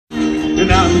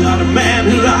I'm not a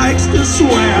man who likes to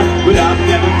swear, but I've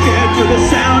never cared for the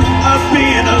sound of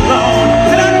being alone.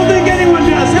 And I don't think anyone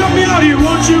does. Help me out here,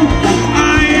 won't you?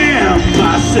 I am,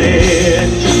 I said,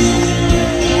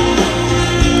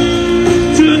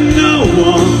 to no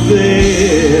one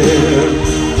there.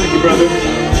 Thank you, brother.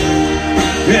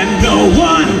 And no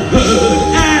one heard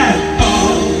at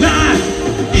all, not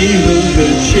even the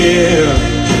chair.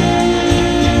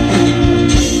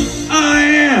 I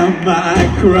am my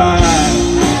cry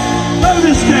of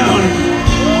this town.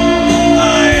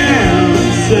 I am,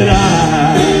 said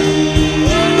I.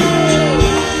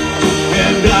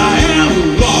 And I am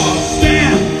lost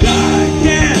and I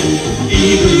can't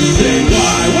even say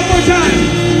why. One more time.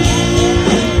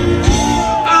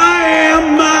 I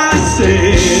am, I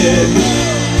said.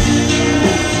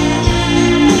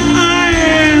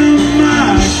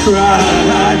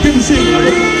 I couldn't sing,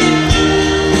 brother.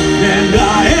 And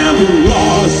I am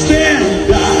lost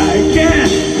and I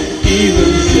can't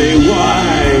even say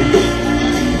why.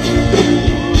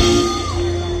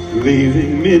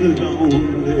 Leaving me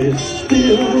lonely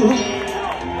still.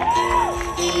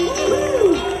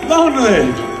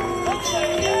 Lonely.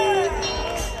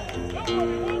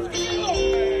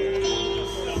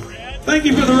 Thank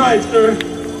you for the ride, sir.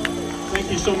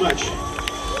 Thank you so much.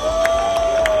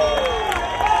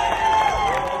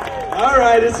 All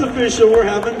right, it's official. We're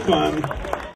having fun.